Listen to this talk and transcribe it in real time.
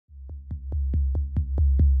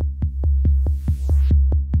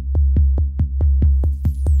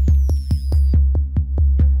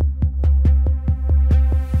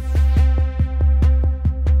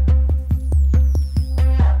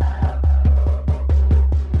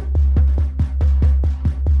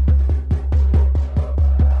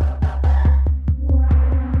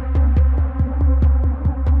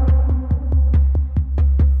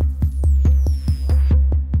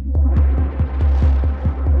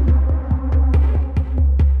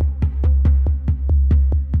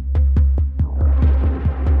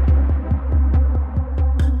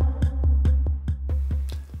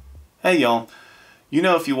Hey y'all, you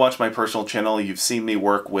know if you watch my personal channel you've seen me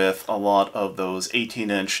work with a lot of those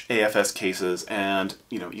 18-inch AFS cases, and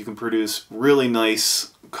you can produce really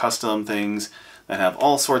nice custom things that have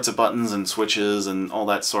all sorts of buttons and switches and all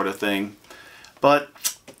that sort of thing. But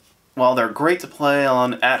while they're great to play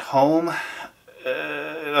on at home,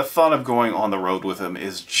 the thought of going on the road with them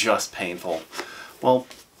is just painful. Well,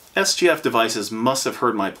 SGF Devices must have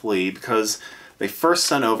heard my plea because they first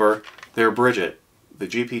sent over their Bridget, the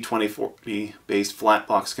GP2040 based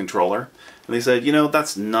Flatbox controller, and they said, you know,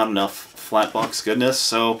 that's not enough Flatbox goodness,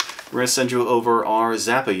 so we're going to send you over our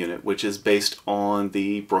Zappa unit, which is based on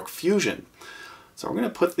the Brook Fusion. So we're going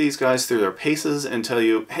to put these guys through their paces and tell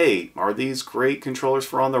you, hey, are these great controllers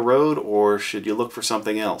for on the road, or should you look for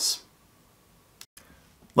something else?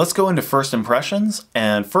 Let's go into first impressions,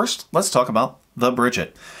 and first let's talk about the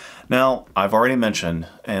Bridget. Now, I've already mentioned,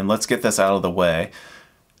 and let's get this out of the way,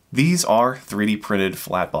 these are 3D printed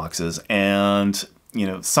flat boxes, and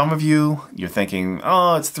some of you're thinking,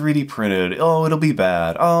 oh, it's 3D printed, oh, it'll be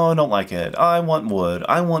bad, oh, I don't like it, I want wood,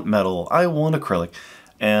 I want metal, I want acrylic.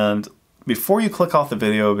 And before you click off the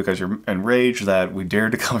video because you're enraged that we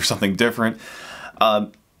dared to color something different,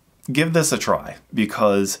 give this a try,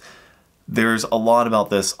 because there's a lot about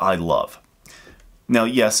this I love. Now,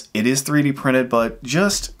 yes, it is 3D printed, but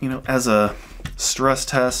just, as a stress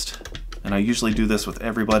test, and I usually do this with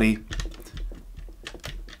everybody,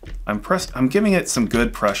 I'm giving it some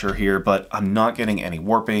good pressure here, but I'm not getting any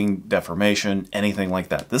warping, deformation, anything like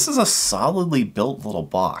that. This is a solidly built little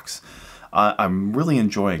box. I'm really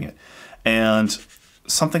enjoying it. And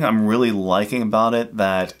something I'm really liking about it,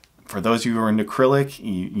 that for those of you who are into acrylic,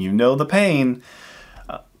 you know the pain.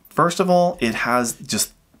 First of all, it has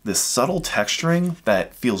just this subtle texturing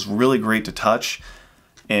that feels really great to touch.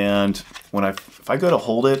 And when if I go to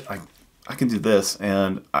hold it, I can do this,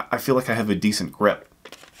 and I feel like I have a decent grip.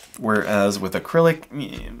 Whereas with acrylic,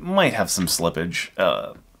 it might have some slippage.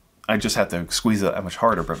 I just have to squeeze it that much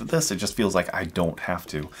harder, but with this, it just feels like I don't have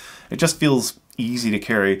to. It just feels easy to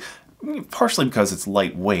carry, partially because it's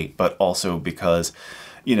lightweight, but also because,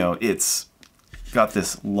 it's got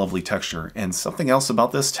this lovely texture. And something else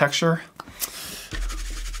about this texture,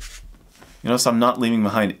 so I'm not leaving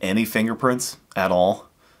behind any fingerprints at all.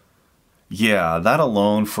 Yeah, that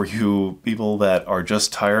alone, for you people that are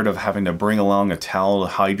just tired of having to bring along a towel to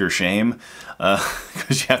hide your shame,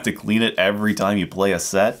 because you have to clean it every time you play a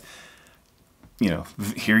set,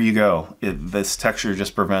 here you go. This texture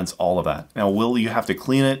just prevents all of that. Now, will you have to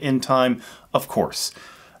clean it in time? Of course.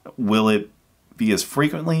 Will it be as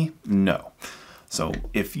frequently? No. So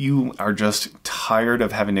if you are just tired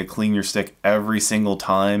of having to clean your stick every single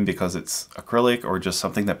time because it's acrylic or just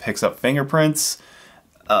something that picks up fingerprints,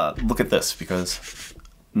 look at this, because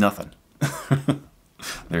nothing.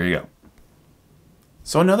 There you go.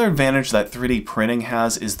 So another advantage that 3D printing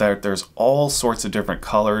has is that there's all sorts of different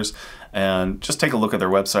colors, and just take a look at their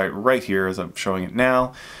website right here as I'm showing it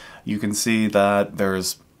now. You can see that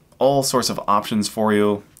there's all sorts of options for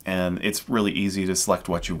you, and it's really easy to select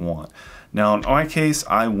what you want. Now in my case,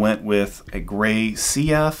 I went with a gray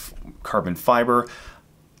CF carbon fiber.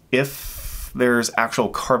 If there's actual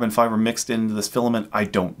carbon fiber mixed into this filament, I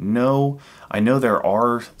don't know. I know there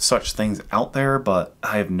are such things out there, but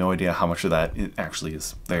I have no idea how much of that it actually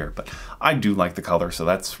is there. But I do like the color, so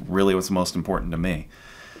that's really what's most important to me.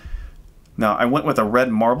 Now, I went with a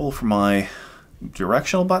red marble for my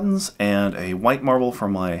directional buttons and a white marble for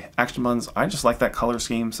my action buttons. I just like that color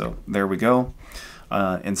scheme, so there we go.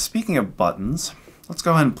 And speaking of buttons, let's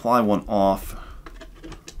go ahead and apply one off.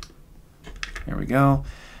 There we go.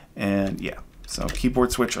 And yeah, so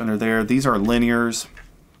keyboard switch under there. These are linears.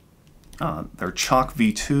 They're Chalk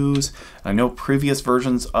V2s. I know previous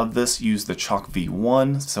versions of this use the Chalk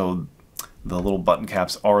V1, so the little button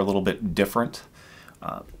caps are a little bit different.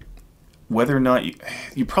 Whether or not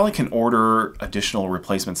you probably can order additional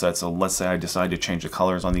replacement sets, so let's say I decide to change the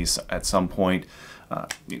colors on these at some point,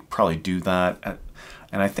 you can probably do that.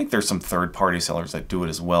 And I think there's some third-party sellers that do it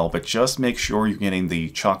as well, but just make sure you're getting the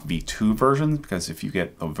Chalk V2 version, because if you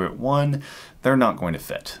get the V1, they're not going to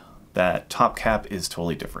fit. That top cap is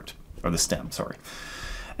totally different, or the stem, sorry.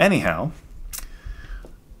 Anyhow,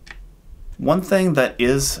 one thing that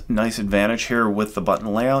is nice advantage here with the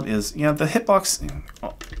button layout is, the hitbox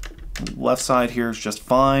left side here is just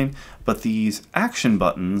fine, but these action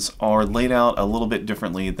buttons are laid out a little bit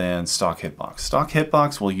differently than stock hitbox. Stock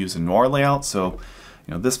hitbox will use a noir layout, so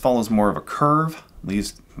this follows more of a curve.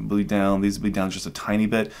 These bleed down just a tiny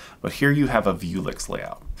bit, but here you have a Vuelix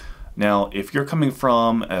layout. Now, if you're coming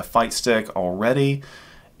from a fight stick already,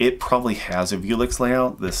 it probably has a Vuelix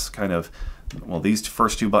layout. This kind of, well, these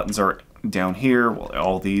first two buttons are down here, well,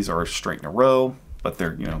 all these are straight in a row, but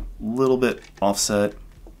they're, you know, a little bit offset.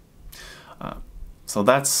 So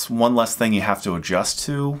that's one less thing you have to adjust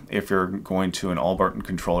to if you're going to an all-button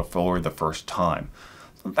controller for the first time.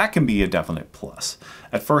 So that can be a definite plus.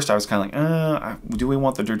 At first I was kind of like, do we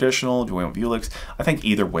want the traditional? Do we want Vuelix? I think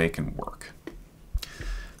either way can work.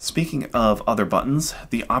 Speaking of other buttons,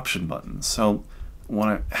 the option buttons. So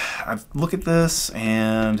when I look at this,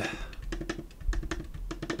 and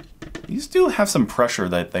these do have some pressure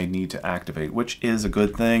that they need to activate, which is a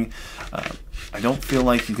good thing. I don't feel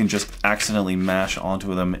like you can just accidentally mash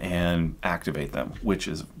onto them and activate them, which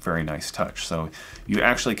is a very nice touch. So you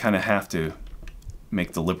actually kind of have to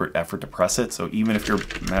make deliberate effort to press it. So even if you're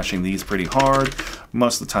mashing these pretty hard,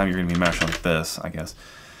 most of the time you're going to be mashing like this, I guess.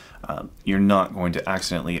 You're not going to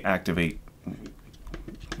accidentally activate,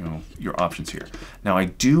 you know, your options here. Now I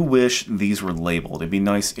do wish these were labeled. It'd be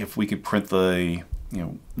nice if we could print the, you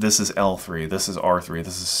know, this is L3, this is R3,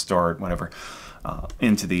 this is start, whatever,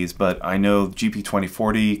 into these. But I know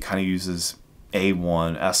GP2040 kind of uses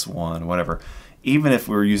A1, S1, whatever. Even if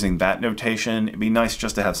we were using that notation, it'd be nice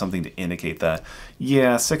just to have something to indicate that,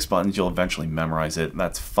 yeah, 6 buttons, you'll eventually memorize it,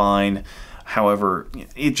 that's fine. However,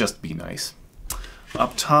 it'd just be nice.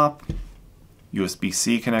 Up top,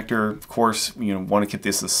 USB-C connector. Of course, you know, want to keep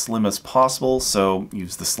this as slim as possible, so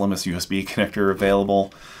use the slimmest USB connector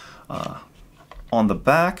available. On the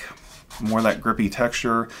back, more of that grippy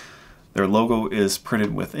texture. Their logo is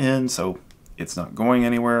printed within, so it's not going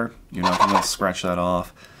anywhere. You're not going to scratch that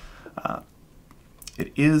off.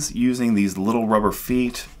 It is using these little rubber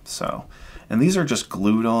feet, so, and these are just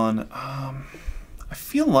glued on. I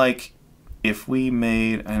feel like if we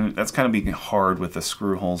made, and that's kind of being hard with the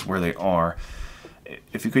screw holes where they are,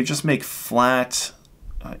 if you could just make flat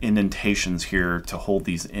indentations here to hold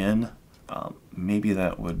these in, maybe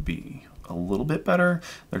that would be a little bit better.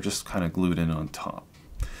 They're just kind of glued in on top.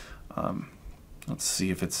 Let's see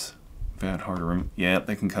if it's that hard to remove. Yeah,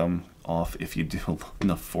 they can come off if you do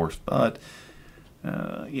enough force, but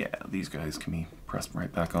yeah, these guys can be pressed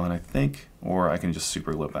right back on, I think, or I can just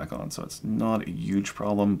super glue it back on, so it's not a huge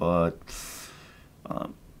problem, but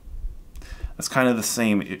that's kind of the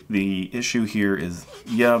same. The issue here is,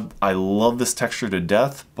 yeah, I love this texture to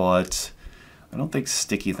death, but I don't think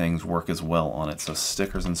sticky things work as well on it, so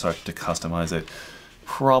stickers and such to customize it,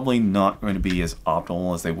 probably not going to be as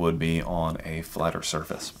optimal as they would be on a flatter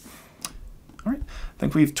surface. All right, I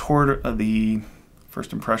think we've toured the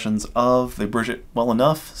first impressions of the Bridget well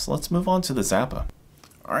enough, so let's move on to the Zappa.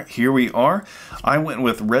 All right, here we are. I went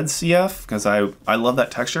with red CF because I love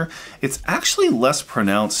that texture. It's actually less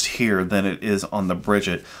pronounced here than it is on the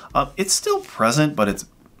Bridget. It's still present, but it's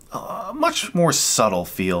a much more subtle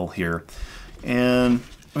feel here. And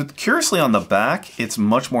curiously on the back, it's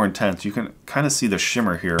much more intense. You can kind of see the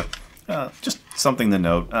shimmer here. Just something to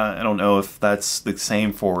note. I don't know if that's the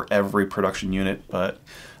same for every production unit, but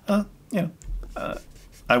you know,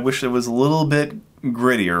 I wish it was a little bit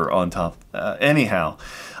grittier on top. Anyhow,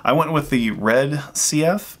 I went with the red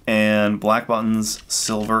CF and black buttons,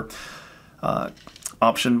 silver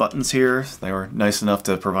option buttons here. They were nice enough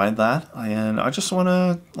to provide that, and I just want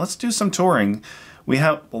to, let's do some touring. We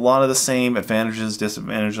have a lot of the same advantages,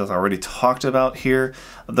 disadvantages I already talked about here,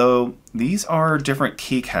 though these are different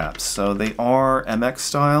keycaps. So they are MX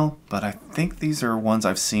style, but I think these are ones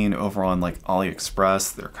I've seen over on like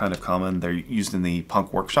AliExpress. They're kind of common. They're used in the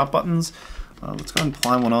Punk Workshop buttons. Let's go ahead and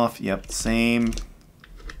ply one off. Yep, same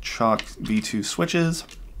chalk V2 switches,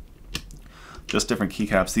 just different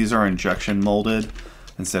keycaps. These are injection molded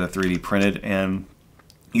instead of 3D printed, and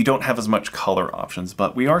you don't have as much color options,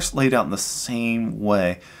 but we are laid out in the same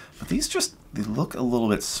way. But these just, they look a little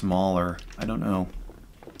bit smaller. I don't know.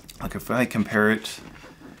 Like if I compare it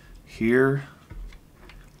here,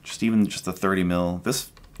 even just the 30 mil,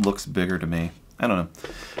 this looks bigger to me. I don't know.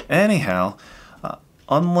 Anyhow,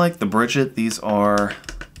 unlike the Bridget, these are,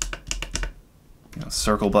 you know,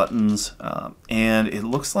 circle buttons, and it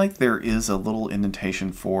looks like there is a little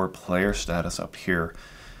indentation for player status up here.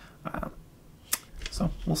 So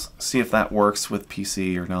we'll see if that works with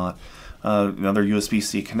PC or not. Another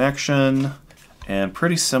USB-C connection, and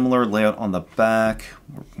pretty similar layout on the back.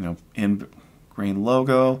 You know, in green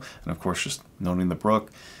logo, and of course just noting the Brook,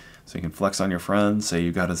 so you can flex on your friends. Say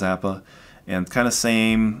you got a Zappa, and kind of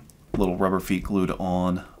same little rubber feet glued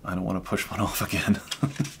on. I don't want to push one off again.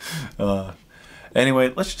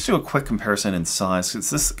 Anyway, let's just do a quick comparison in size, because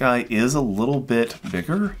this guy is a little bit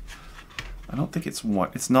bigger. I don't think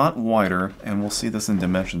it's not wider, and we'll see this in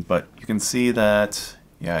dimensions, but you can see that,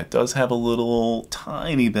 yeah, it does have a little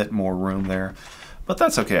tiny bit more room there, but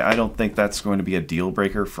that's okay. I don't think that's going to be a deal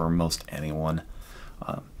breaker for most anyone.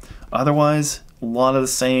 Otherwise, a lot of the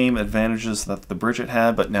same advantages that the Bridget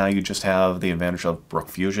had, but now you just have the advantage of Brook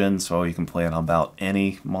Fusion, so you can play it on about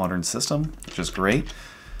any modern system, which is great.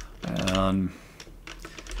 And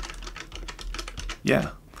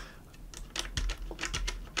yeah.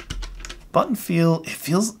 Button feel, it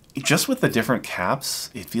feels, just with the different caps,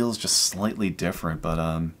 it feels just slightly different, but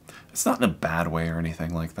it's not in a bad way or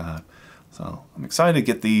anything like that. So I'm excited to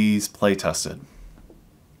get these play tested.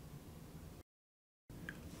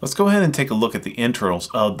 Let's go ahead and take a look at the internals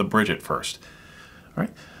of the Bridget first. All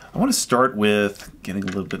right, I want to start with getting a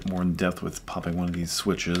little bit more in depth with popping one of these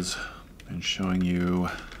switches and showing you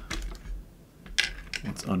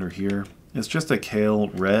what's under here. It's just a Kale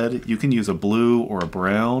red. You can use a blue or a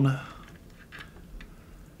brown.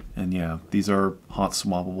 And yeah, these are hot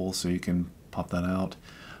swappable, so you can pop that out.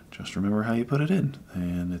 Just remember how you put it in,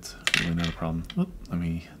 and it's really not a problem. Oop, let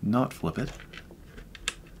me not flip it.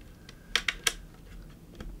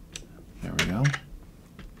 There we go.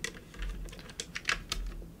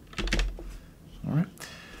 All right.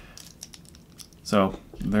 So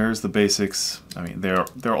there's the basics. I mean,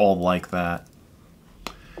 they're all like that.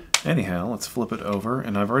 Anyhow, let's flip it over,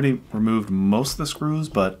 and I've already removed most of the screws,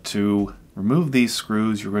 but to remove these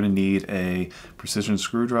screws, you're going to need a precision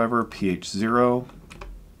screwdriver, PH0.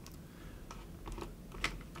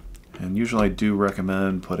 And usually I do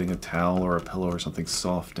recommend putting a towel or a pillow or something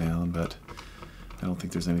soft down, but I don't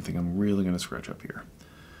think there's anything I'm really going to scratch up here.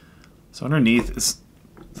 So underneath is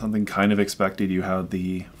something kind of expected. You have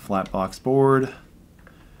the Flatbox board.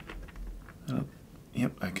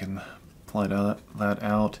 Yep, I can apply that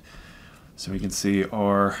out. So we can see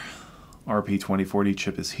our RP2040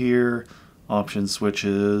 chip is here, option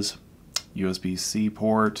switches, USB-C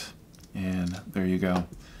port, and there you go.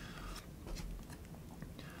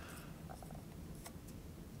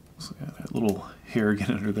 So got that little hair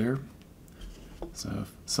getting under there. So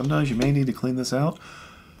sometimes you may need to clean this out.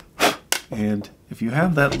 And if you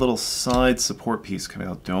have that little side support piece come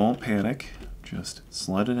out, don't panic. Just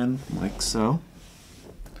slide it in like so.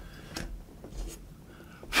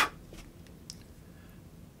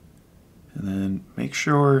 And then make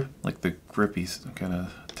sure like the grippy kind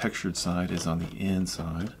of textured side is on the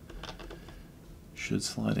inside. Should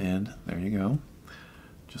slide in. There you go.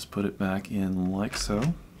 Just put it back in like so.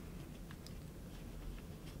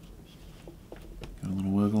 Got a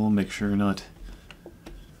little wiggle, make sure you're not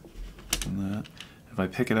on that. If I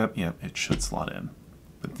pick it up, yeah, it should slot in.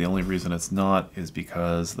 But the only reason it's not is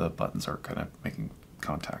because the buttons are kind of making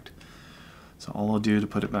contact. So all I'll do to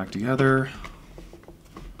put it back together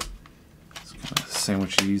is kind of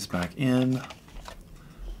sandwich these back in.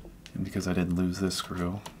 And because I didn't lose this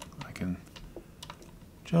screw, I can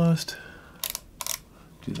just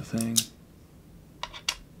do the thing.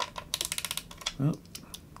 Oh,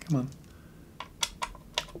 come on.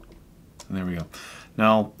 And there we go.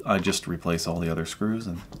 Now I just replace all the other screws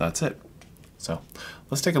and that's it. So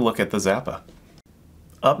let's take a look at the Zappa.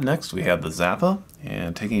 Up next we have the Zappa,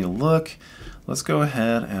 and taking a look, let's go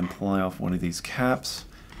ahead and pry off one of these caps.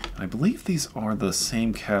 I believe these are the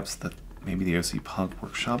same caps that maybe the OC Punk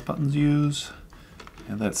Workshop buttons use,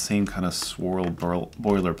 and that same kind of swirl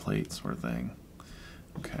boilerplate sort of thing.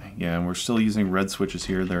 Okay, yeah, and we're still using red switches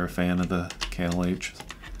here. They're a fan of the KLH.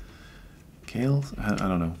 Kales? I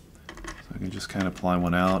don't know. So I can just kind of ply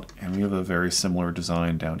one out, and we have a very similar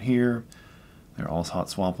design down here. They're all hot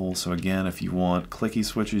swappable. So again, if you want clicky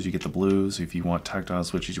switches, you get the blues. If you want tactile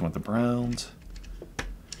switches, you want the browns.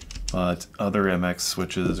 But other MX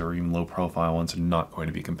switches or even low profile ones are not going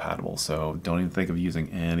to be compatible. So don't even think of using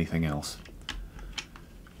anything else.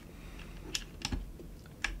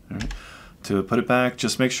 All right. To put it back,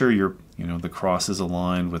 just make sure the cross is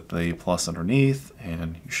aligned with the plus underneath,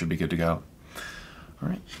 and you should be good to go. All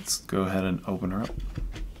right, let's go ahead and open her up.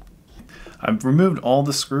 I've removed all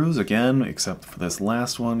the screws again, except for this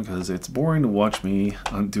last one, because it's boring to watch me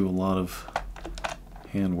undo a lot of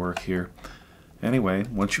handwork here. Anyway,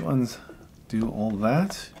 once you undo all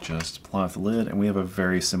that, just apply off the lid, and we have a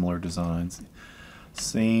very similar design.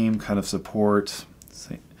 Same kind of support,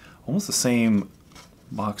 almost the same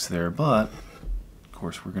box there, but of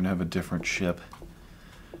course we're going to have a different chip.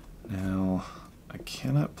 Now, I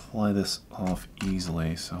cannot pry this off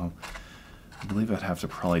easily, so I believe I'd have to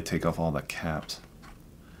probably take off all the caps.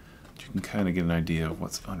 But you can kind of get an idea of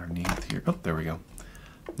what's underneath here. Oh, there we go.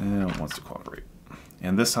 Now it wants to cooperate.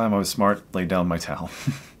 And this time I was smart, laid down my towel.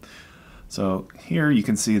 So here you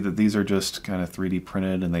can see that these are just kind of 3D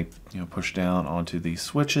printed, and they push down onto these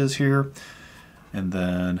switches here. And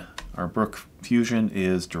then our Brook Fusion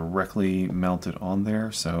is directly mounted on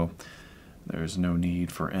there, so there's no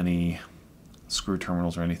need for any screw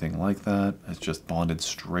terminals or anything like that. It's just bonded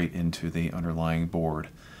straight into the underlying board.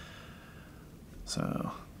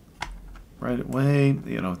 So right away,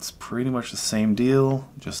 it's pretty much the same deal,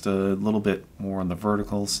 just a little bit more on the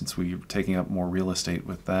vertical since we're taking up more real estate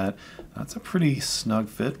with that. That's a pretty snug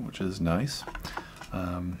fit, which is nice.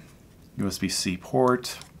 USB-C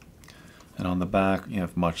port, and on the back you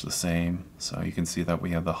have much the same. So you can see that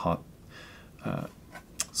we have the hot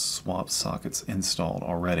swap sockets installed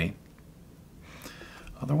already.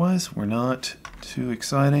 Otherwise, we're not too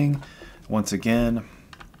exciting. Once again,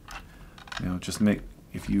 just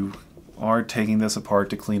if you are taking this apart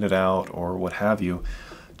to clean it out or what have you,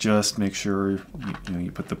 just make sure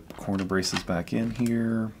you put the corner braces back in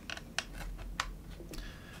here.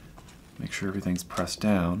 Make sure everything's pressed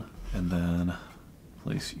down, and then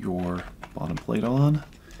place your bottom plate on.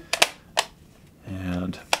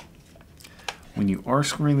 And when you are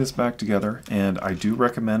screwing this back together, and I do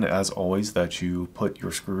recommend, as always, that you put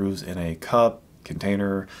your screws in a cup,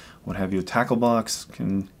 container, what have you. A tackle box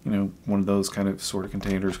can, one of those kind of sort of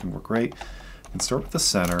containers can work great. And start with the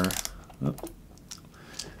center,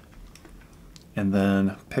 and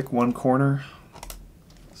then pick one corner,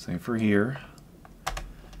 same for here.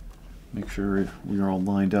 Make sure we're all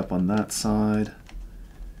lined up on that side.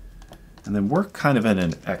 And then we're kind of in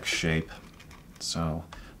an X shape. So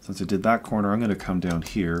since I did that corner, I'm going to come down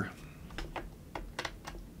here.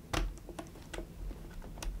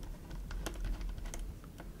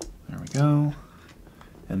 There we go.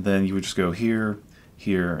 And then you would just go here,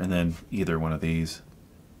 here, and then either one of these.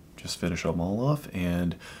 Just finish them all off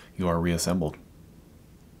and you are reassembled.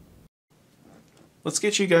 Let's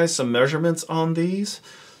get you guys some measurements on these.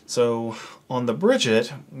 So on the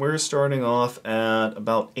Bridget, we're starting off at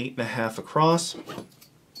about 8.5 across,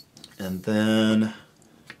 and then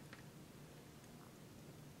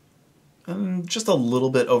just a little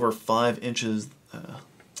bit over 5 inches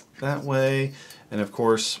that way. And of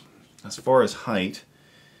course, as far as height,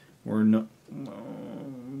 we're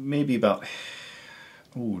maybe about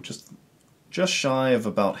just shy of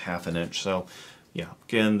about 1/2 inch. So yeah,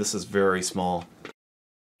 again, this is very small.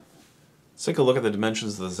 Let's take a look at the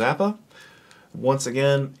dimensions of the Zappa. Once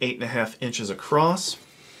again, 8.5 inches across.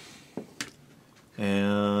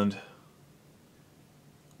 And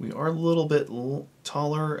we are a little bit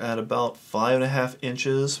taller at about 5.5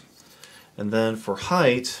 inches. And then for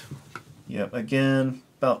height, yep, again,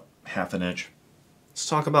 about 1/2 inch. Let's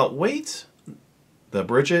talk about weight. The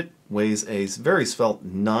Bridget weighs a very svelte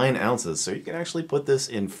 9 ounces, so you can actually put this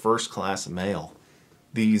in first class mail.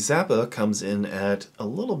 The Zappa comes in at a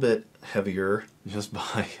little bit heavier, just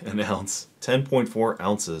by an ounce, 10.4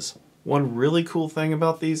 ounces. One really cool thing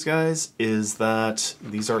about these guys is that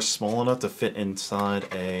these are small enough to fit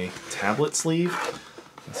inside a tablet sleeve.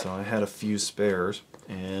 So I had a few spares,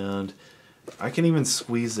 and I can even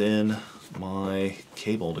squeeze in my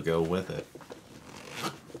cable to go with it.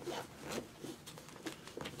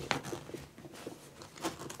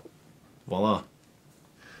 Voila.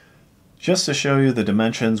 Just to show you the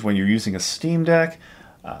dimensions when you're using a Steam Deck,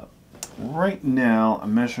 right now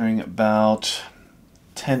I'm measuring about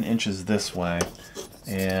 10 inches this way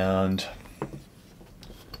and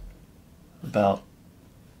about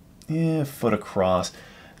a foot across.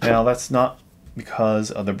 Now that's not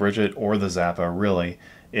because of the Bridget or the Zappa, really.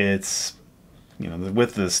 It's, the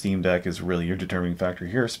width of the Steam Deck is really your determining factor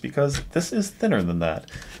here. It's because this is thinner than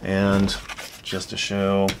that. And just to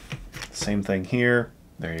show, same thing here,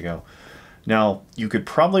 there you go. Now, you could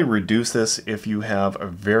probably reduce this if you have a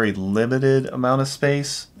very limited amount of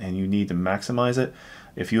space and you need to maximize it,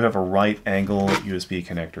 if you have a right angle USB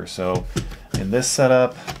connector. So in this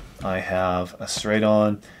setup, I have a straight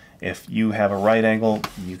on. If you have a right angle,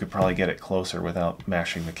 you could probably get it closer without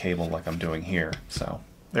mashing the cable like I'm doing here. So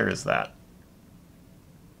there is that.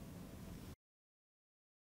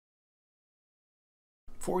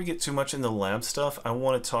 Before we get too much into the lab stuff, I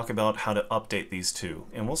want to talk about how to update these two.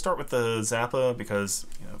 And we'll start with the Zappa because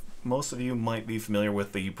most of you might be familiar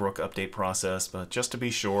with the Brook update process, but just to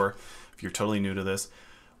be sure, if you're totally new to this,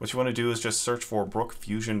 what you want to do is just search for Brook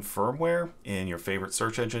Fusion firmware in your favorite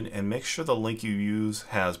search engine and make sure the link you use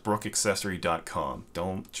has brookaccessory.com.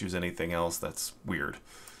 Don't choose anything else that's weird.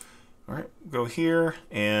 Alright, go here,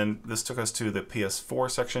 and this took us to the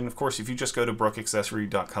PS4 section. Of course, if you just go to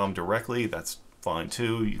brookaccessory.com directly, that's fine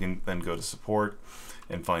too. You can then go to support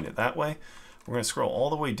and find it that way. We're going to scroll all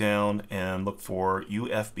the way down and look for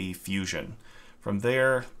UFB Fusion. From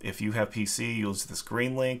there, if you have PC, you'll use this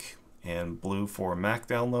green link, and blue for Mac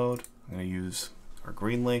download. I'm going to use our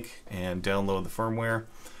green link and download the firmware.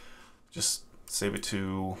 Just save it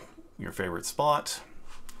to your favorite spot,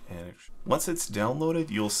 And once it's downloaded,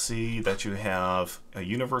 you'll see that you have a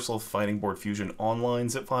Universal Fighting Board Fusion online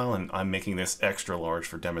zip file, and I'm making this extra large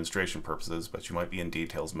for demonstration purposes, but you might be in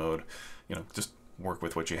details mode. You know, just work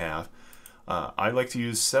with what you have. I like to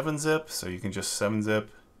use 7-zip, so you can just 7-zip,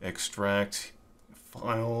 extract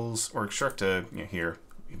files, or extract to here,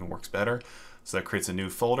 even works better. So that creates a new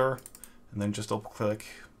folder, and then just double click,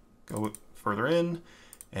 go further in,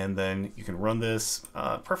 and then you can run this.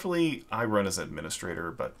 Preferably, I run as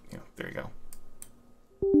administrator, but there you go.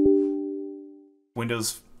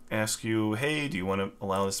 Windows asks you, hey, do you want to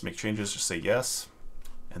allow this to make changes? Just say yes,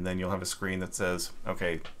 and then you'll have a screen that says,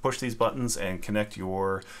 okay, push these buttons and connect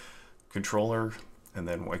your controller, and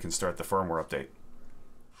then I can start the firmware update.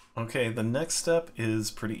 Okay, the next step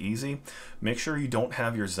is pretty easy. Make sure you don't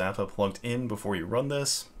have your Zappa plugged in before you run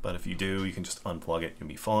this, but if you do, you can just unplug it, you'll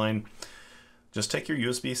be fine. Just take your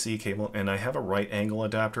USB-C cable, and I have a right angle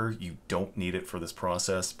adapter. You don't need it for this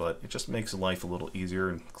process, but it just makes life a little easier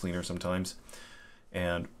and cleaner sometimes.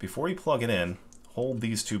 And before you plug it in, hold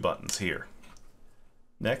these two buttons here.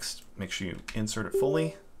 Next, make sure you insert it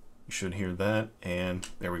fully. You should hear that, and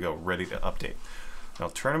there we go, ready to update. Now,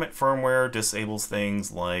 tournament firmware disables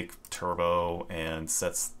things like turbo and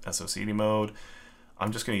sets SOCD mode.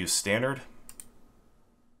 I'm just going to use standard,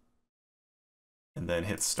 and then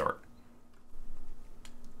hit start.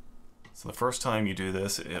 So the first time you do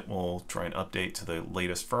this, it will try and update to the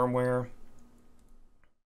latest firmware.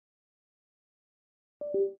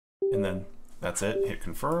 And then that's it, hit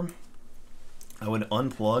confirm. I would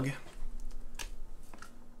unplug,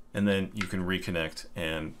 and then you can reconnect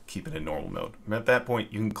and keep it in normal mode. And at that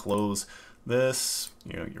point, you can close this,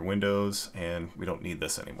 your windows, and we don't need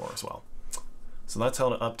this anymore as well. So that's how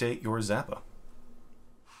to update your Zappa.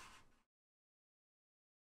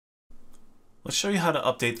 Let's show you how to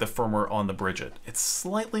update the firmware on the Bridget. It's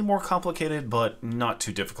slightly more complicated, but not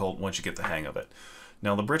too difficult once you get the hang of it.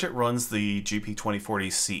 Now, the Bridget runs the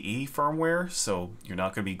GP2040 CE firmware, so you're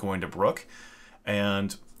not going to be going to Brook.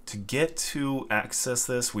 And to get to access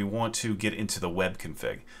this, we want to get into the web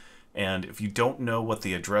config. And if you don't know what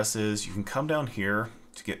the address is, you can come down here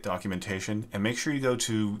to get documentation, and make sure you go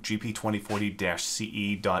to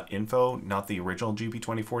gp2040-ce.info, not the original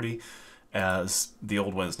GP2040, as the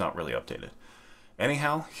old one is not really updated.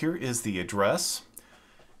 Anyhow, here is the address,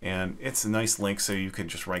 and it's a nice link, so you can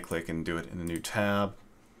just right click and do it in a new tab.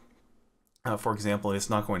 For example, it's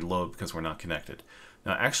not going to load because we're not connected.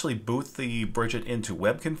 Now, actually boot the Bridget into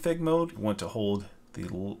web config mode. You want to hold the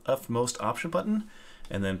leftmost option button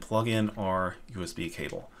and then plug in our USB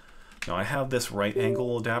cable. Now, I have this right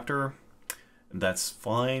angle adapter. That's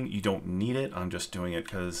fine. You don't need it. I'm just doing it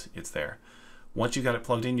because it's there. Once you got it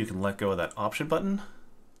plugged in, you can let go of that option button,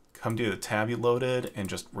 come to the tab you loaded, and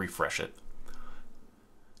just refresh it.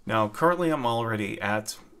 Now, currently I'm already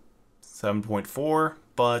at 7.4,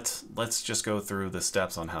 but let's just go through the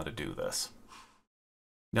steps on how to do this.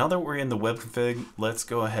 Now that we're in the web config, let's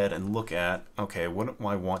go ahead and look at, okay, what do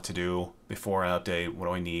I want to do before I update, what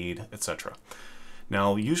do I need, etc.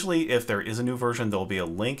 Now, usually if there is a new version, there'll be a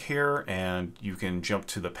link here, and you can jump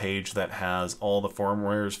to the page that has all the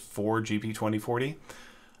firmwares for GP2040.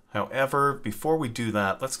 However, before we do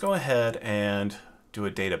that, let's go ahead and do a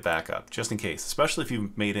data backup, just in case, especially if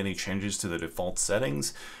you've made any changes to the default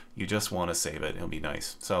settings. You just want to save it. It'll be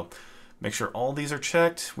nice. So make sure all these are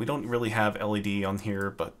checked. We don't really have LED on here,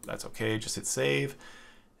 but that's okay. Just hit save,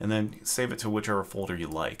 and then save it to whichever folder you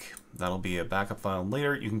like. That'll be a backup file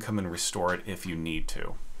later. You can come and restore it if you need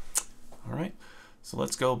to. All right, so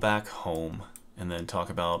let's go back home and then talk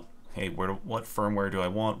about, hey, what firmware do I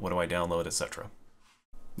want? What do I download, etc.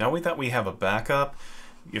 Now that we have a backup,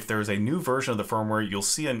 if there's a new version of the firmware, you'll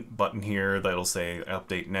see a button here that'll say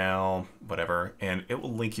update now, whatever, and it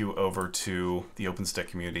will link you over to the OpenStack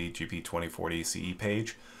community GP2040 CE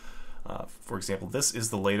page. For example, this is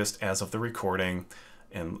the latest as of the recording,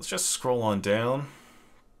 and let's just scroll on down.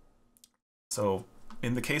 So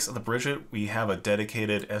in the case of the Bridget, we have a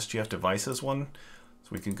dedicated SGF devices one, so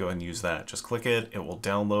we can go ahead and use that. Just click it, it will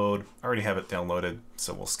download. I already have it downloaded,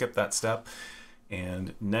 so we'll skip that step.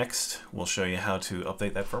 And next, we'll show you how to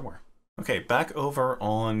update that firmware. Okay, back over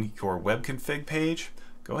on your web config page,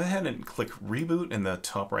 go ahead and click reboot in the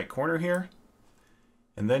top right corner here,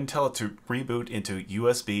 and then tell it to reboot into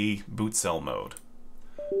USB boot cell mode.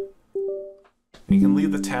 You can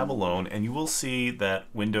leave the tab alone, and you will see that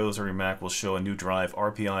Windows or your Mac will show a new drive,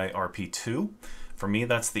 RPI RP2. For me,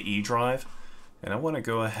 that's the E drive, and I want to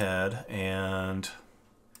go ahead and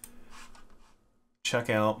check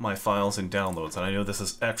out my files and downloads. And I know this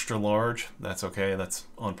is extra large. That's okay. That's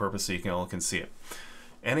on purpose so you all can see it.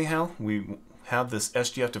 Anyhow, we have this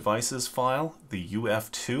SGF devices file, the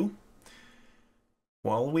UF2.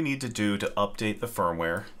 All we need to do to update the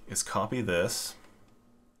firmware is copy this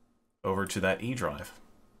over to that E drive.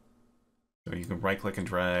 So you can right click and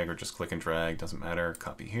drag or just click and drag, doesn't matter.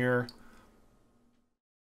 Copy here.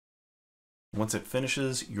 Once it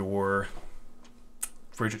finishes, your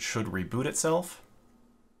Bridget should reboot itself.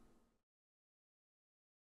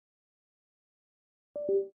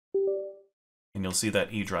 And you'll see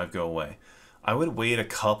that E drive go away. I would wait a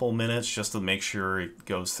couple minutes just to make sure it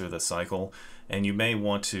goes through the cycle, and you may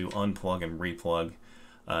want to unplug and replug.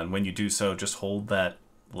 And when you do so, just hold that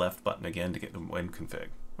left button again to get the win config.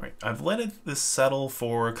 All right, I've let this settle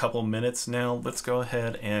for a couple minutes now. Let's go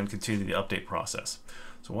ahead and continue the update process.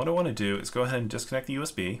 So what I want to do is go ahead and disconnect the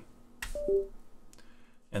USB,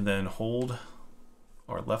 and then hold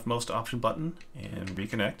our leftmost option button and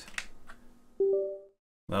reconnect.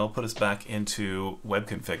 That'll put us back into web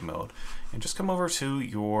config mode. And just come over to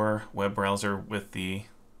your web browser with the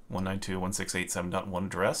 192.168.7.1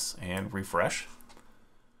 address and refresh.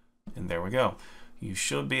 And there we go. You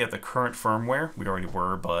should be at the current firmware. We already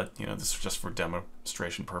were, but this is just for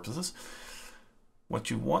demonstration purposes. What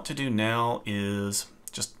you want to do now is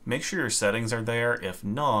just make sure your settings are there. If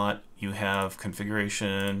not, you have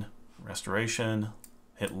configuration, restoration,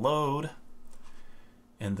 hit load,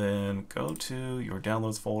 and then go to your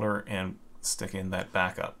downloads folder and stick in that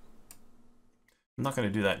backup. I'm not going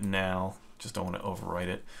to do that now, just don't want to overwrite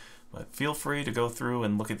it, but feel free to go through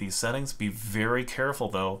and look at these settings. Be very careful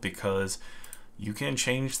though, because you can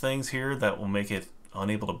change things here that will make it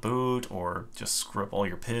unable to boot or just screw up all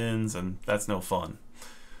your pins, and that's no fun.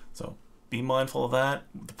 So be mindful of that.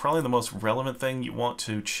 Probably the most relevant thing you want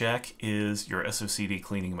to check is your SOCD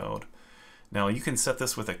cleaning mode. Now you can set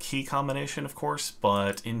this with a key combination, of course,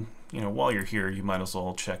 but while you're here, you might as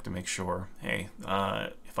well check to make sure, hey,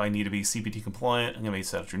 if I need to be CPT compliant, I'm going to be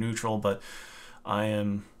set to neutral, but I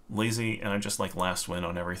am lazy and I just like last win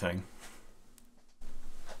on everything.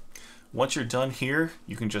 Once you're done here,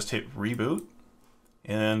 you can just hit reboot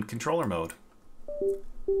and controller mode.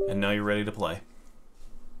 And now you're ready to play.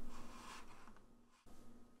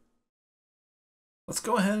 Let's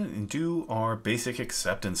go ahead and do our basic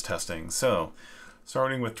acceptance testing. So,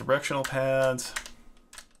 starting with directional pads.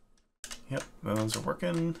 Yep, those are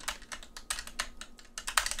working.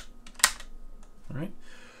 All right,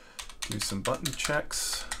 do some button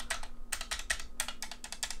checks.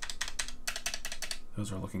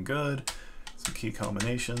 Those are looking good. Some key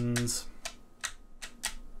combinations.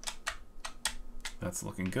 That's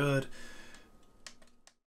looking good.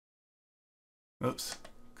 Oops.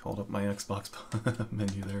 Called up my Xbox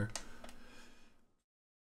menu there.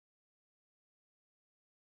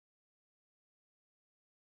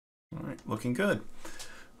 All right, looking good.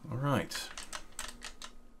 All right.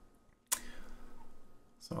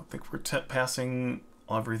 So I think we're passing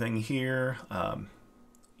everything here.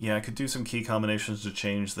 Yeah, I could do some key combinations to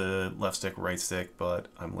change the left stick, right stick, but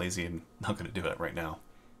I'm lazy and not going to do it right now.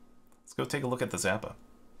 Let's go take a look at the Zappa.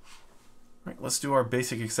 All right, let's do our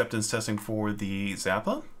basic acceptance testing for the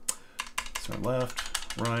Zappa. So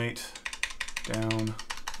left, right, down,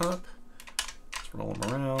 up. Let's roll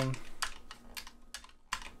them around.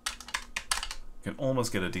 You can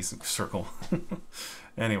almost get a decent circle.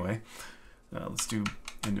 Anyway, let's do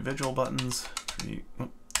individual buttons. 3,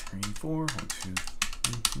 4, 1,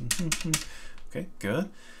 2. Okay, good.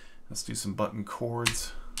 Let's do some button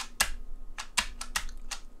chords.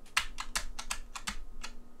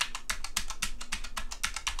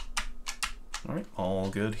 All right, all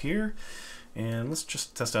good here. And let's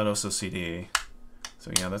just test out SOCD.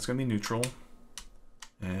 So yeah, that's going to be neutral.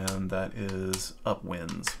 And that is up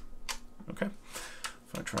wins. Okay.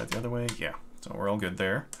 If I try it the other way, yeah. So we're all good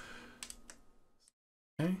there.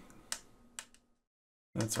 Okay.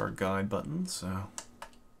 That's our guide button. So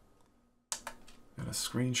got a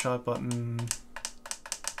screenshot button.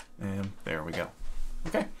 And there we go.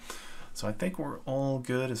 Okay. So I think we're all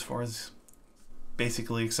good as far as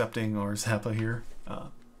basically accepting our Zappa here.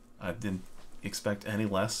 I didn't expect any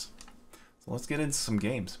less. So let's get into some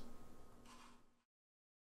games.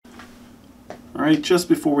 All right, just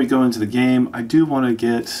before we go into the game, I do want to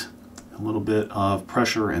get a little bit of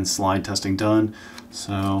pressure and slide testing done.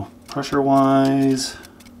 So pressure-wise,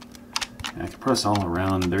 I can press all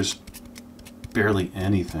around and there's barely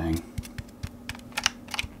anything.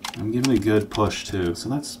 I'm giving it a good push too, so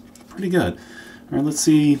that's pretty good. All right, let's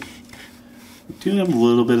see. We do have a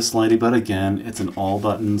little bit of sliding, but again, it's an all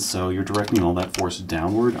button, so you're directing all that force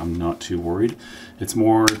downward. I'm not too worried. It's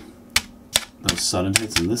more those sudden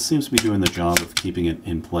hits, and this seems to be doing the job of keeping it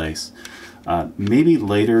in place. Maybe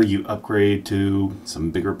later you upgrade to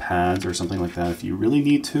some bigger pads or something like that if you really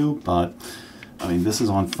need to, but I mean, this is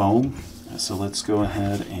on foam, so let's go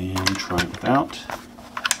ahead and try it without.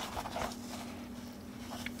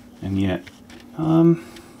 And yet,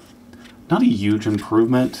 not a huge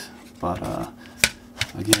improvement, but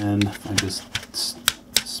again, if I just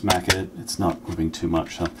smack it, it's not moving too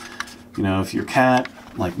much. So, you know, if your cat,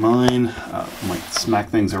 like mine, might smack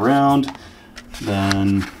things around,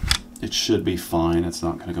 then it should be fine. It's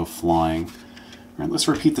not going to go flying. All right, let's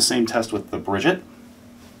repeat the same test with the Bridget.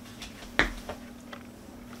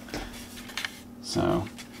 So,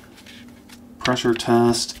 pressure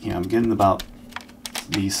test, yeah, I'm getting about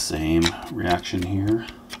the same reaction here,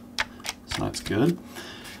 so that's good.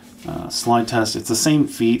 Slide test, it's the same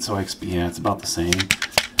feet, so yeah, it's about the same.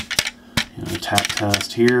 You know, tap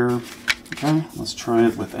test here. Okay, let's try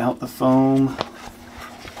it without the foam.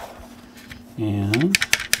 And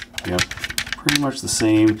yeah, pretty much the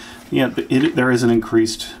same. Yeah, there is an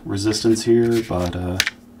increased resistance here, but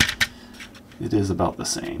it is about the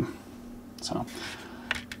same. So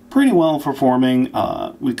pretty well performing.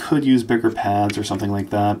 We could use bigger pads or something like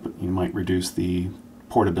that, but you might reduce the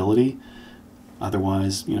portability.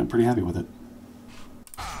 Otherwise, you know, pretty happy with it.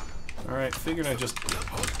 Alright, figured I'd just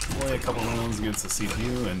play a couple rounds against the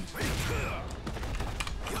CPU and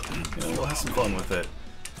you know, we'll have some fun with it.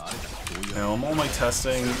 Now, on all my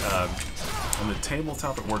testing, on the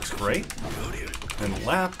tabletop it works great. And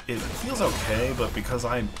lap, it feels okay, but because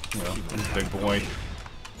I'm a big boy,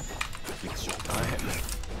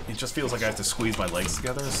 it just feels like I have to squeeze my legs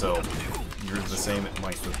together, so you're the same, it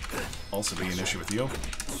might also be an issue with you.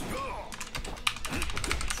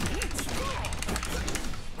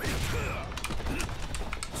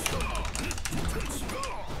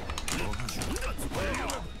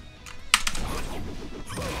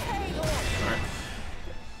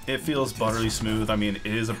 It feels buttery smooth. I mean, it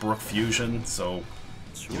is a Brook fusion, so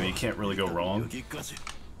you know you can't really go wrong.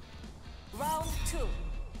 Round 2.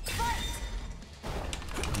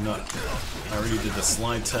 I already did the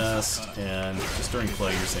slide test, and just during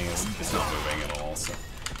play, you're seeing it's not moving at all. So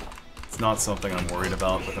it's not something I'm worried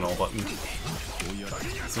about with an all button.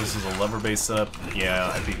 So this is a lever-based setup.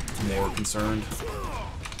 Yeah, I'd be more concerned.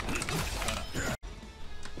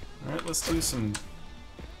 All right, let's do some.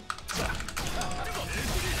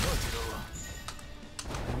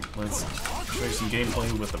 Let's show you some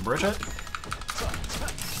gameplay with the Bridget.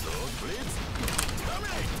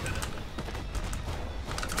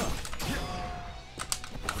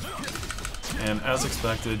 And as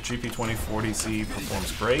expected, GP2040C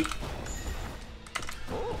performs great.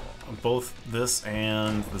 Both this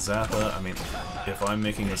and the Zappa, I mean, if I'm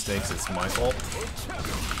making mistakes, it's my fault.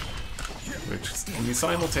 Which can be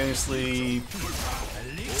simultaneously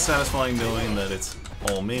satisfying knowing that it's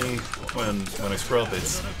all me. When I screw up,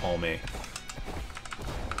 it's all me.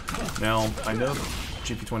 Now, I know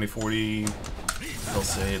GP2040, they'll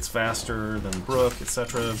say it's faster than Brook,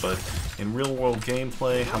 etc., but in real-world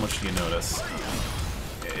gameplay, how much do you notice?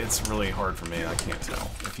 It's really hard for me, I can't tell.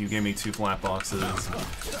 If you gave me two Flatboxes,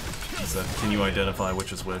 can you identify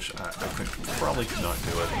which is which? I probably could not do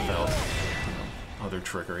it without other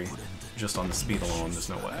trickery. Just on the speed alone, there's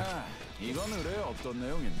no way.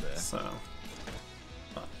 So,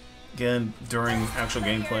 again, during actual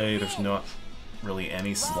gameplay, there's not really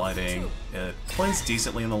any sliding. It plays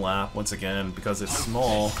decently in the lap. Once again, because it's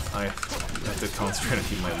small, I have to concentrate on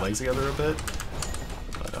keeping my legs together a bit.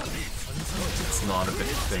 But it's not a big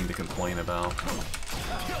thing to complain about.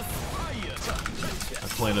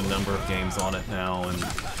 I've played a number of games on it now, and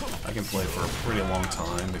I can play for a pretty long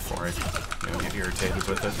time before I get irritated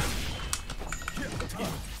with it.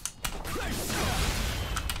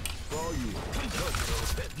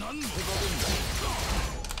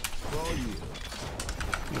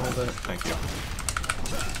 Hold that. Thank you.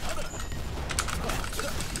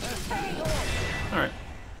 Alright.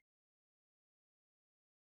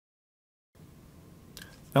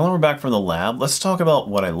 Now that we're back from the lab, let's talk about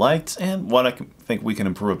what I liked and what I think we can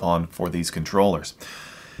improve upon for these controllers.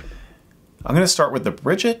 I'm going to start with the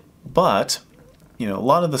Bridget, but a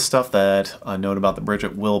lot of the stuff that I note about the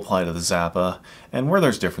Bridget will apply to the Zappa, and where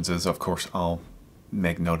there's differences, of course, I'll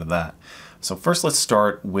make note of that. So first, let's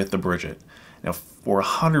start with the Bridget. Now, for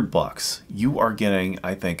 $100, you are getting,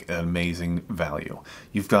 I think, an amazing value.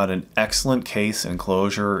 You've got an excellent case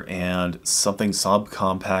enclosure and something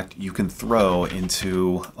subcompact you can throw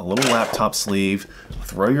into a little laptop sleeve,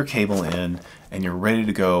 throw your cable in, and you're ready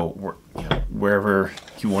to go wherever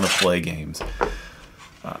you want to play games.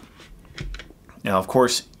 Now, of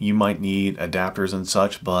course, you might need adapters and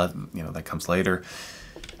such, but that comes later.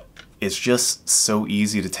 it's just so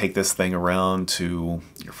easy to take this thing around to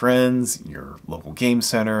your friends, your local game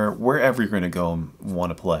center, wherever you're going to go and want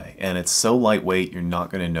to play. And it's so lightweight, you're not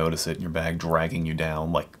going to notice it in your bag dragging you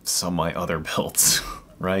down like some of my other builds,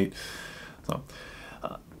 right? So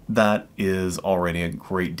that is already a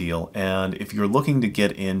great deal. And if you're looking to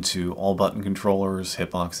get into all button controllers,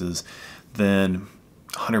 hitboxes, then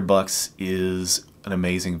 $100 is an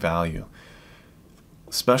amazing value.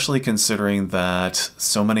 Especially considering that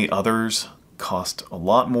so many others cost a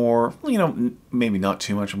lot more, you know, maybe not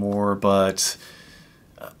too much more, but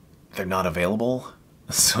they're not available.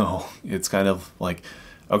 So it's kind of like,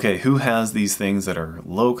 okay, who has these things that are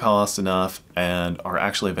low cost enough and are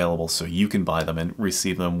actually available so you can buy them and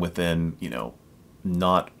receive them within, you know,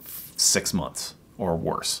 not 6 months or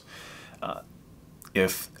worse.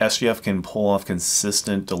 If SGF can pull off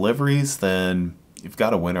consistent deliveries, then you've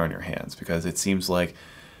got a winner on your hands, because it seems like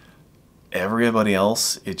everybody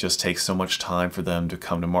else, it just takes so much time for them to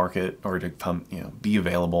come to market or to come, you know, be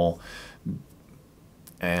available.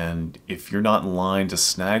 And if you're not in line to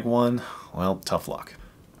snag one, well, tough luck.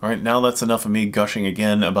 All right, now that's enough of me gushing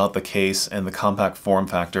again about the case and the compact form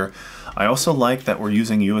factor. I also like that we're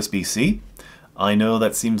using USB-C. I know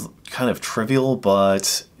that seems kind of trivial,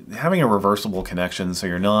 but having a reversible connection so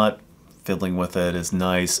you're not fiddling with it is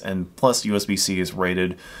nice, and plus USB-C is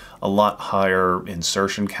rated a lot higher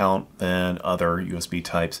insertion count than other USB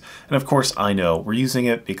types. And of course, I know we're using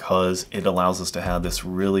it because it allows us to have this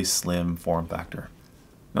really slim form factor.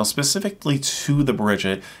 Now, specifically to the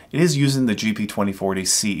Bridget, it is using the GP2040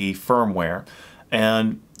 CE firmware,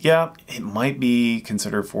 and yeah, it might be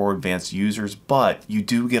considered for advanced users, but you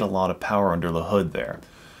do get a lot of power under the hood there.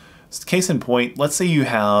 Case in point, let's say you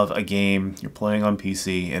have a game you're playing on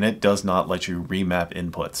PC and it does not let you remap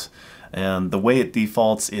inputs. And the way it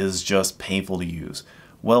defaults is just painful to use.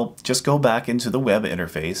 Well, just go back into the web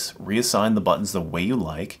interface, reassign the buttons the way you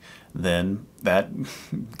like, then that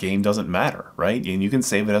game doesn't matter, right? And you can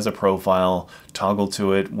save it as a profile, toggle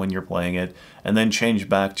to it when you're playing it, and then change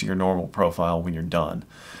back to your normal profile when you're done.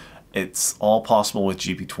 It's all possible with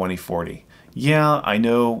GP2040. Yeah, I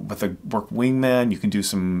know with a Brook Wingman you can do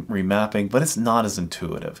some remapping, but it's not as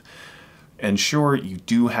intuitive. And sure, you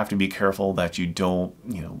do have to be careful that you don't,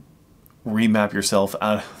 you know, remap yourself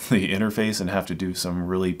out of the interface and have to do some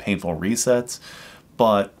really painful resets,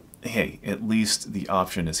 but hey, at least the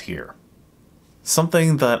option is here.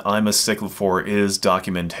 Something that I'm a stickler for is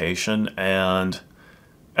documentation, and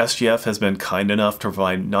SGF has been kind enough to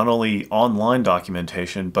provide not only online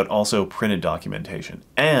documentation, but also printed documentation,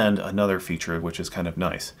 and another feature which is kind of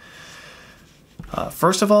nice.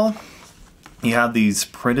 First of all, you have these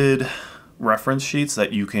printed reference sheets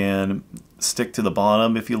that you can stick to the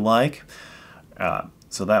bottom if you like.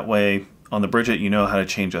 So that way, on the Bridget, you know how to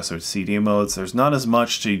change SOCD modes. There's not as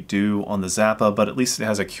much to do on the Zappa, but at least it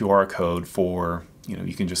has a QR code for, you know,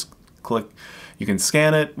 you can just click, you can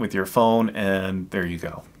scan it with your phone, and there you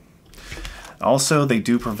go. Also, they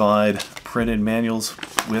do provide printed manuals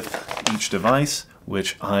with each device,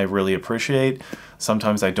 which I really appreciate.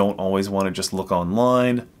 Sometimes I don't always want to just look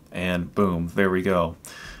online, and boom, there we go.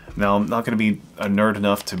 Now, I'm not going to be a nerd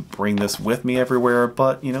enough to bring this with me everywhere,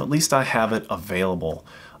 but, you know, at least I have it available.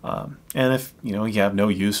 And if, you know, you have no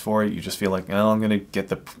use for it, you just feel like, oh, I'm going to get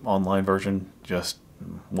the online version, just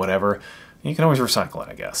whatever, you can always recycle it,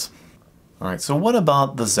 I guess. All right, so what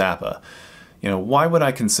about the Zappa? You know, why would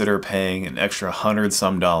I consider paying an extra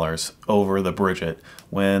 $100-some over the Bridget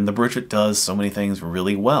when the Bridget does so many things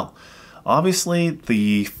really well? Obviously,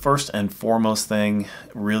 the first and foremost thing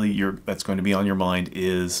really that's going to be on your mind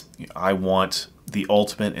is I want the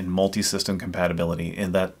ultimate in multi-system compatibility,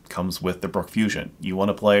 and that comes with the Brook Fusion. You want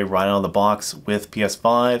to play right out of the box with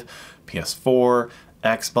PS5, PS4,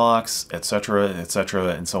 Xbox, etc., etc.,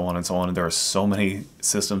 and so on and so on. And there are so many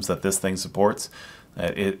systems that this thing supports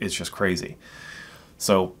that it's just crazy.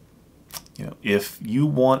 So, you know, if you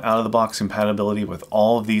want out-of-the-box compatibility with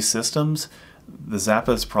all of these systems, the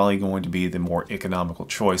Zappa is probably going to be the more economical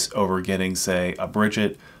choice over getting, say, a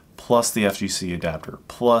Bridget plus the FGC adapter,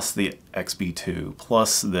 plus the XB2,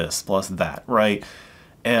 plus this, plus that, right?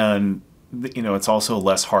 And, you know, it's also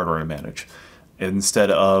less hardware to manage.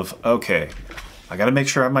 Instead of, okay, I got to make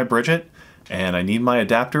sure I have my Bridget, and I need my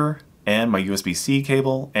adapter, and my USB-C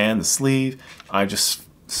cable, and the sleeve. I just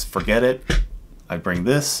forget it. I bring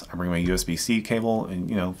this, I bring my USB-C cable, and,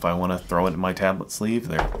 you know, if I want to throw it in my tablet sleeve,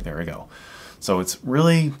 there we go. So it's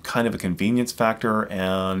really kind of a convenience factor,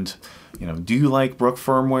 and, you know, do you like Brook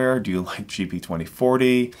firmware? Do you like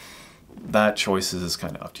GP2040? That choice is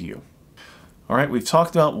kind of up to you. All right, we've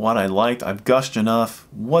talked about what I liked. I've gushed enough.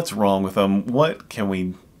 What's wrong with them? What can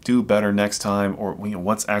we do better next time, or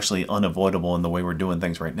what's actually unavoidable in the way we're doing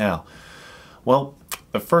things right now? Well,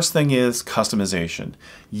 the first thing is customization.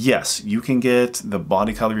 Yes, you can get the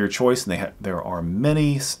body color of your choice, and there are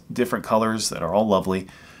many different colors that are all lovely,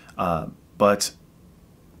 but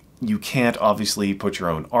you can't obviously put your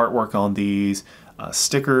own artwork on these.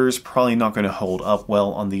 Stickers probably not going to hold up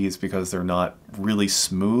well on these because they're not really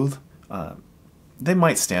smooth. They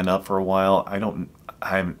might stand up for a while.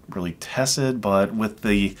 I haven't really tested, but with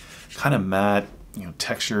the kind of matte,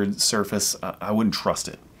 textured surface, I wouldn't trust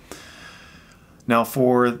it. Now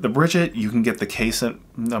for the Bridget, you can get the case in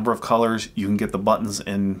number of colors. You can get the buttons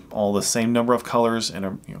in all the same number of colors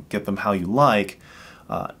and get them how you like.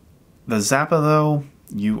 The Zappa though,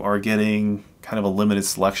 you are getting kind of a limited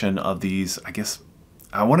selection of these. I guess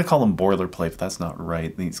I want to call them boilerplate, but that's not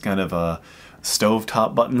right. These kind of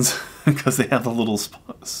stovetop buttons because they have the little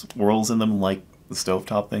swirls in them like the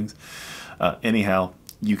stovetop things. Anyhow,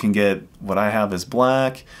 you can get what I have is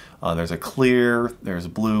black. There's a clear, there's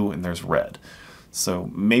blue, and there's red.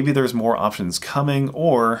 So maybe there's more options coming,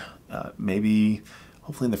 or maybe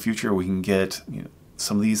hopefully in the future we can get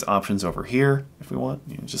some of these options over here if we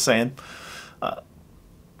want. Just saying.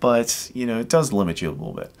 But it does limit you a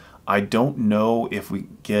little bit. I don't know if we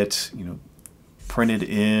get printed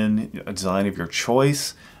in a design of your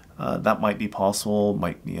choice. That might be possible.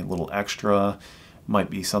 Might be a little extra. Might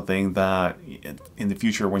be something that in the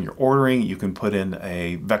future when you're ordering you can put in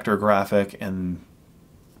a vector graphic and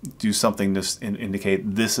do something to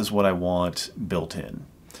indicate this is what I want built in.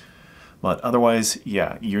 But otherwise,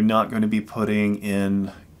 yeah, you're not going to be putting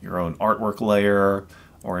in your own artwork layer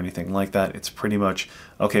or anything like that. It's pretty much,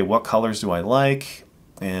 okay, what colors do I like?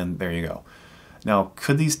 And there you go. Now,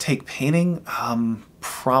 could these take painting?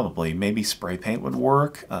 Probably. Maybe spray paint would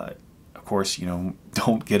work. Of course,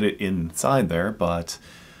 don't get it inside there, but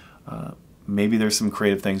maybe there's some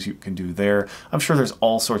creative things you can do there. I'm sure there's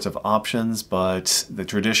all sorts of options, but the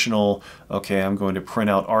traditional, okay, I'm going to print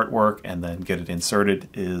out artwork and then get it inserted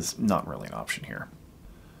is not really an option here.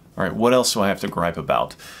 All right, what else do I have to gripe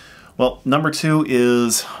about? Well, number 2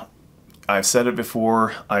 is, I've said it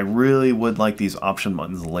before, I really would like these option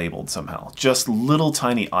buttons labeled somehow. Just little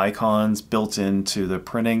tiny icons built into the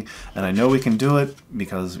printing, and I know we can do it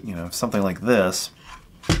because, something like this,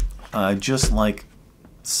 I just like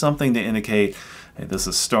something to indicate, hey, this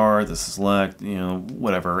is star, this is select,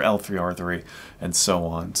 whatever, L3, R3, and so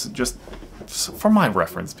on. So just for my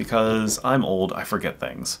reference, because I'm old, I forget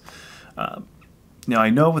things. Now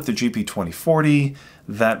I know with the GP2040,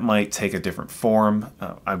 that might take a different form.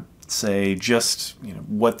 I'd say just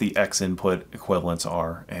what the X input equivalents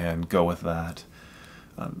are and go with that.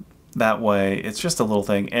 That way, it's just a little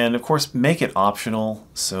thing. And of course, make it optional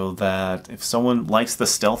so that if someone likes the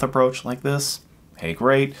stealth approach like this, hey,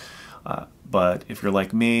 great. But if you're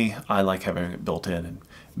like me, I like having it built in, and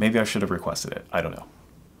maybe I should have requested it. I don't know.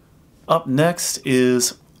 Up next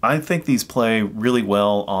is, I think these play really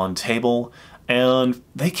well on table, and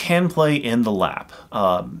they can play in the lap.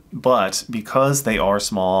 But because they are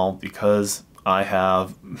small, because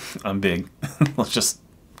I'm big, let's just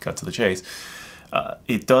cut to the chase.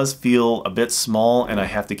 It does feel a bit small, and I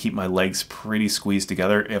have to keep my legs pretty squeezed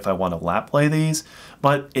together if I want to lap play these,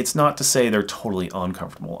 but it's not to say they're totally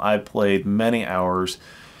uncomfortable. I've played many hours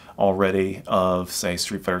already of, say,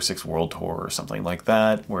 Street Fighter 6 World Tour or something like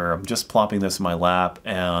that, where I'm just plopping this in my lap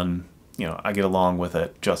and I get along with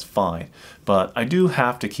it just fine. But I do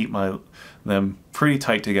have to keep them pretty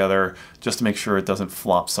tight together just to make sure it doesn't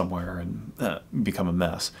flop somewhere and become a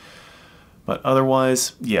mess. But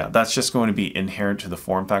otherwise, yeah, that's just going to be inherent to the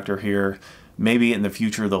form factor here. Maybe in the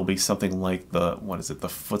future there'll be something like the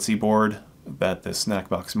footsie board that the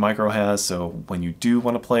Snackbox Micro has, so when you do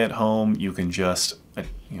want to play at home, you can just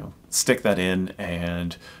stick that in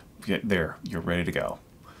and you're ready to go.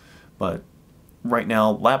 But right now,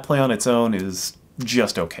 lap play on its own is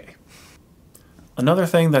just okay. Another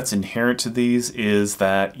thing that's inherent to these is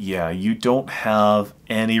that, yeah, you don't have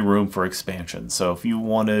any room for expansion. So if you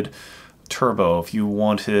wanted turbo, if you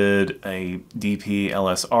wanted a DP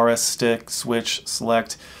LS RS stick switch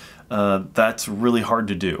select, that's really hard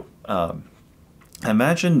to do.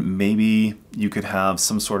 Imagine maybe you could have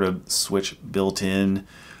some sort of switch built in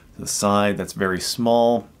to the side that's very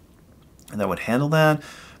small and that would handle that.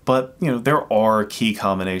 But there are key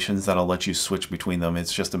combinations that'll let you switch between them.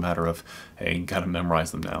 It's just a matter of, hey, you gotta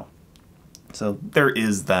memorize them now. So there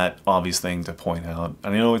is that obvious thing to point out.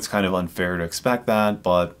 I know it's kind of unfair to expect that,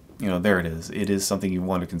 but there it is. It is something you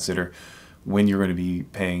want to consider when you're going to be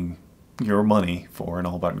paying your money for an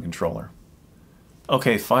all-button controller.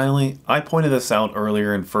 Okay, finally, I pointed this out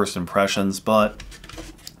earlier in first impressions, but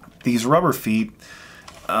these rubber feet,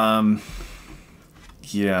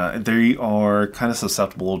 Yeah, they are kind of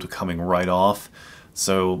susceptible to coming right off.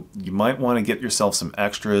 So you might want to get yourself some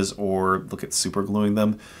extras or look at super gluing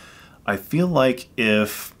them. I feel like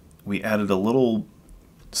if we added a little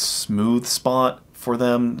smooth spot for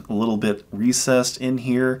them, a little bit recessed in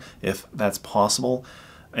here, if that's possible,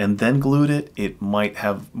 and then glued it, it might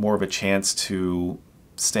have more of a chance to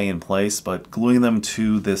stay in place. But gluing them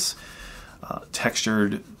to this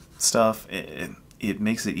textured stuff, it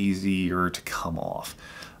makes it easier to come off.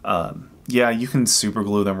 Yeah, you can super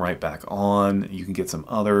glue them right back on. You can get some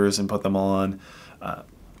others and put them on.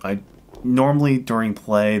 I normally during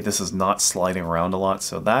play, this is not sliding around a lot,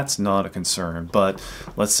 so that's not a concern. But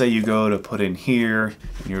let's say you go to put in here,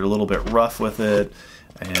 and you're a little bit rough with it,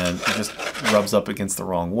 and it just rubs up against the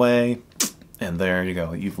wrong way, and there you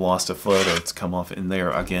go. You've lost a foot, or it's come off in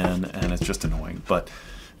there again, and it's just annoying. But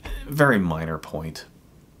very minor point.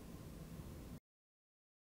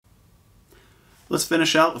 Let's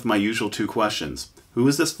finish out with my usual two questions. Who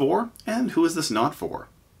is this for, and who is this not for?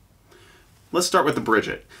 Let's start with the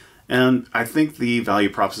Bridget. And I think the value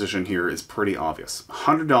proposition here is pretty obvious.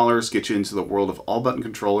 $100 gets you into the world of all-button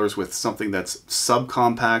controllers with something that's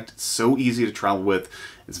subcompact, so easy to travel with.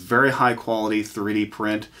 It's very high quality 3D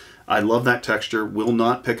print. I love that texture. Will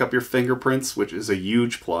not pick up your fingerprints, which is a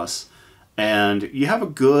huge plus. And you have a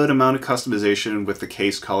good amount of customization with the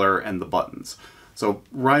case color and the buttons. So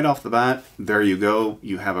right off the bat, there you go.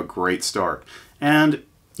 You have a great start. And,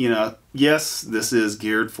 you know, yes, this is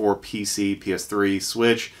geared for PC, PS3,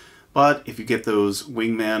 Switch, but if you get those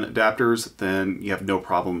Wingman adapters, then you have no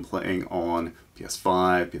problem playing on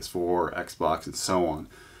PS5, PS4, Xbox, and so on.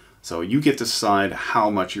 So you get to decide how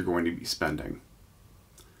much you're going to be spending.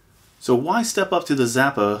 So why step up to the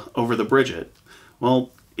Zappa over the Bridget?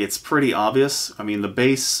 Well, it's pretty obvious. I mean, the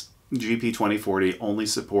base GP2040 only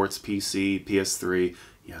supports PC, PS3.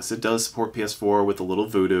 Yes, it does support PS4 with a little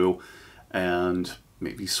voodoo and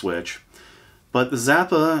maybe Switch. But the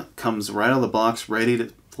Zappa comes right out of the box ready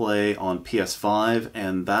to play on PS5,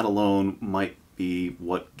 and that alone might be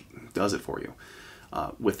what does it for you.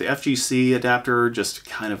 With the FGC adapter just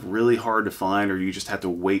kind of really hard to find, or you just have to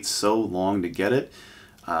wait so long to get it,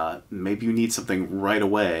 maybe you need something right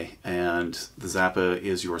away, and the Zappa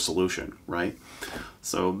is your solution, right?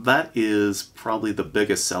 So that is probably the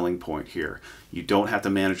biggest selling point here. You don't have to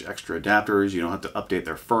manage extra adapters, you don't have to update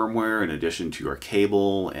their firmware in addition to your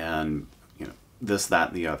cable and, you know, this, that,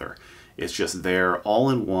 and the other. It's just there all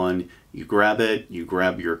in one. You grab it, you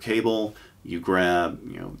grab your cable, you grab,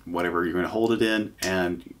 you know, whatever you're going to hold it in,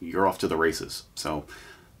 and you're off to the races. So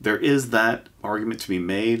there is that argument to be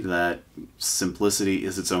made that simplicity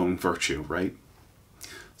is its own virtue, right?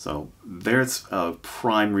 So there's a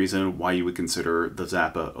prime reason why you would consider the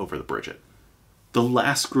Zappa over the Bridget. The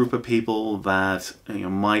last group of people that, you know,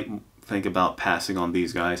 might think about passing on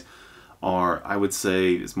these guys are, I would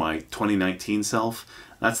say, is my 2019 self.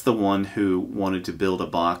 That's the one who wanted to build a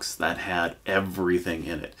box that had everything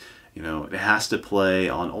in it. You know, it has to play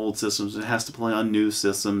on old systems, it has to play on new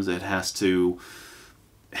systems, it has to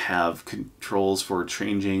have controls for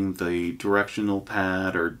changing the directional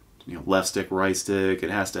pad, or, you know, left stick, right stick.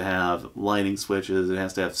 It has to have lighting switches, it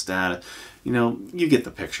has to have status. You know, you get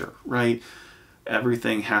the picture, right?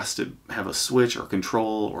 Everything has to have a switch or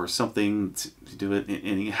control or something to do it,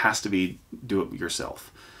 and it has to be do it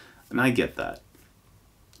yourself. And I get that.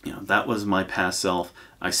 You know, that was my past self.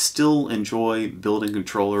 I still enjoy building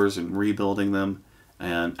controllers and rebuilding them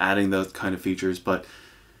and adding those kind of features, but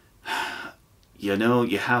you know,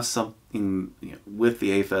 you have something, you know, with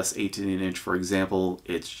the AFS 18-inch, for example,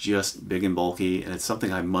 it's just big and bulky, and it's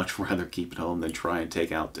something I'd much rather keep at home than try and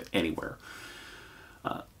take out to anywhere.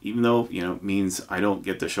 Even though, you know, it means I don't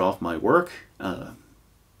get to show off my work, you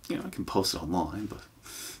know, I can post it online, but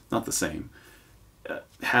not the same.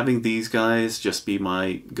 Having these guys just be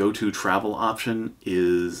my go-to travel option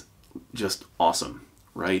is just awesome,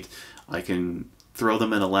 right? I can throw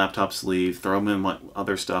them in a laptop sleeve, throw them in my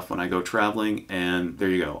other stuff when I go traveling, and there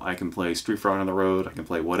you go. I can play Street Fighter on the road, I can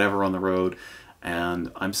play whatever on the road,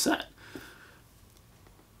 and I'm set.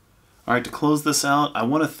 Alright, to close this out, I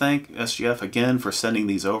want to thank SGF again for sending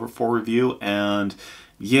these over for review, and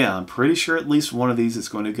yeah, I'm pretty sure at least one of these is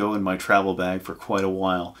going to go in my travel bag for quite a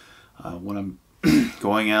while. When I'm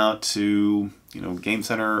going out to, you know, Game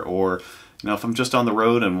Center, or, you know, if I'm just on the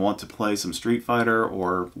road and want to play some Street Fighter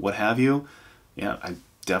or what have you, yeah, I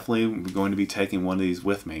definitely am going to be taking one of these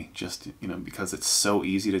with me, just, you know, because it's so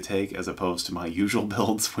easy to take as opposed to my usual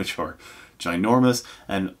builds, which are ginormous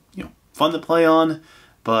and, you know, fun to play on,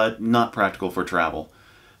 but not practical for travel.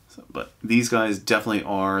 So, but these guys definitely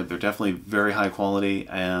are. They're definitely very high quality,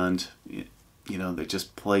 and you know, they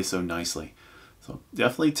just play so nicely. So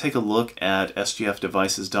definitely take a look at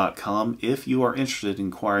sgfdevices.com if you are interested in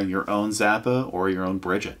acquiring your own Zappa or your own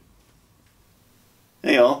Bridget.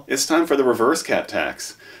 Hey y'all, it's time for the reverse cat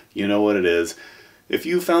tax. You know what it is. If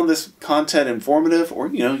you found this content informative, or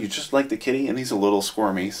you know, you just like the kitty and he's a little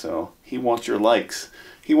squirmy, so he wants your likes,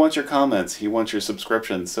 he wants your comments, he wants your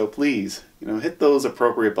subscriptions, so please, you know, hit those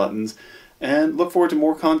appropriate buttons and look forward to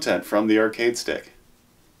more content from the arcade stick.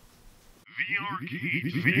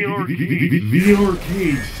 The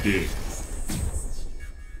arcade stick.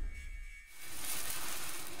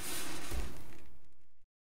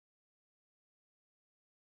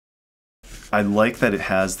 I like that it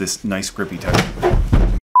has this nice grippy texture.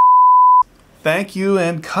 Thank you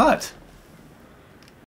and cut!